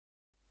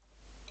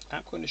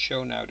I'm going to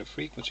show now the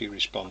frequency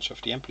response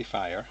of the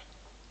amplifier.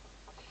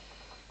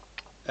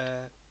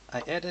 I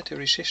added a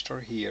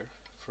resistor here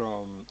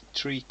from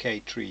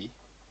 3K3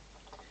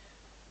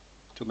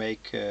 to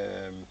make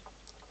the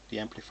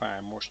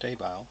amplifier more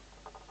stable,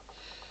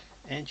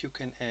 and you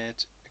can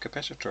add a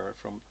capacitor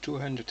from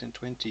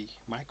 220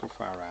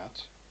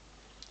 microfarad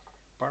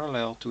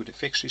parallel to the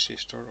fixed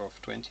resistor of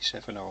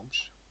 27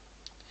 ohms,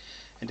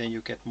 and then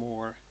you get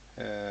more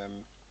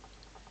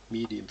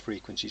medium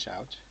frequencies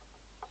out.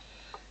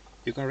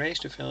 You can raise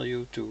the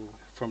value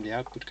from the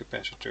output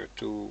capacitor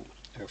to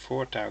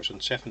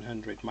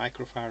 4700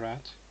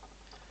 microfarad.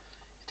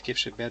 It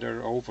gives a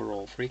better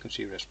overall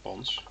frequency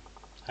response.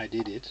 I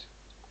did it.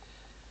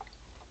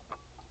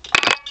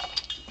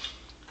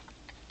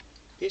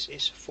 This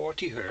is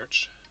 40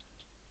 Hertz.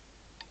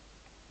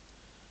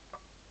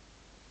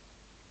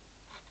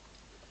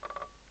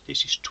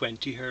 This is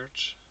 20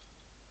 Hertz.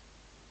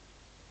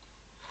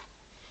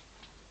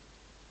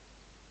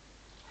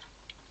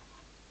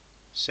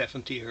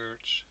 $70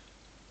 Hertz.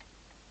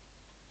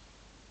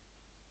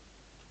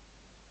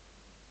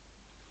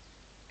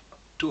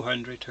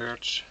 $200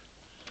 Hertz.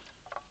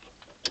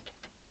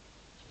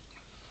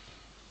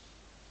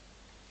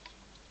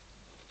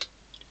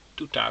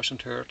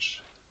 $2000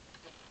 Hertz.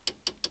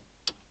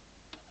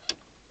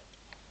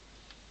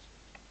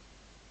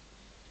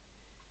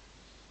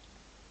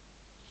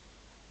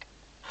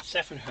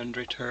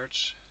 $700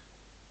 Hertz.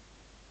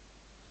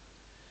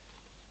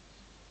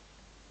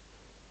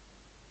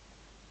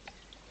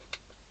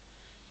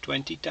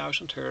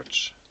 $20,000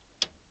 Hertz.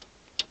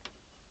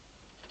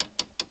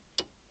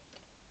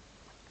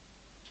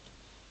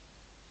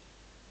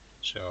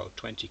 So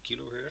 20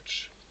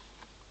 kilohertz,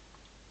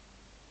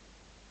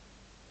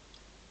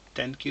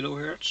 10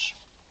 kilohertz,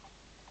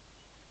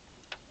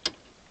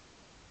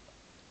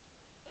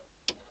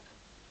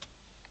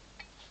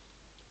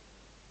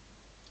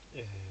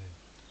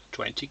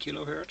 20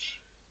 kilohertz,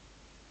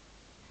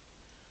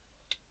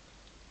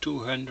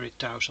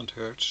 200,000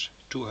 hertz,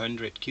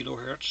 200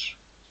 kilohertz,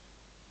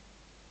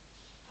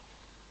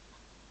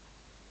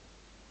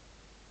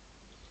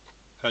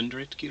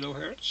 100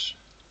 kilohertz,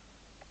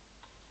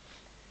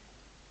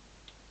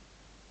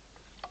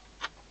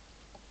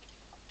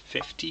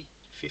 50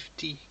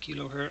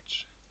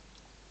 kilohertz,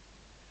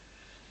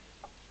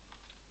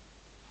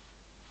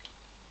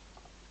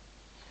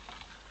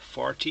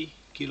 40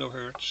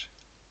 kilohertz,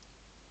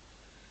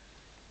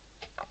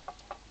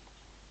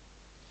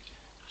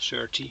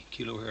 30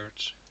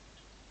 kilohertz,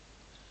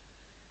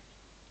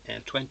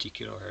 and 20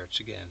 kilohertz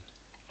again.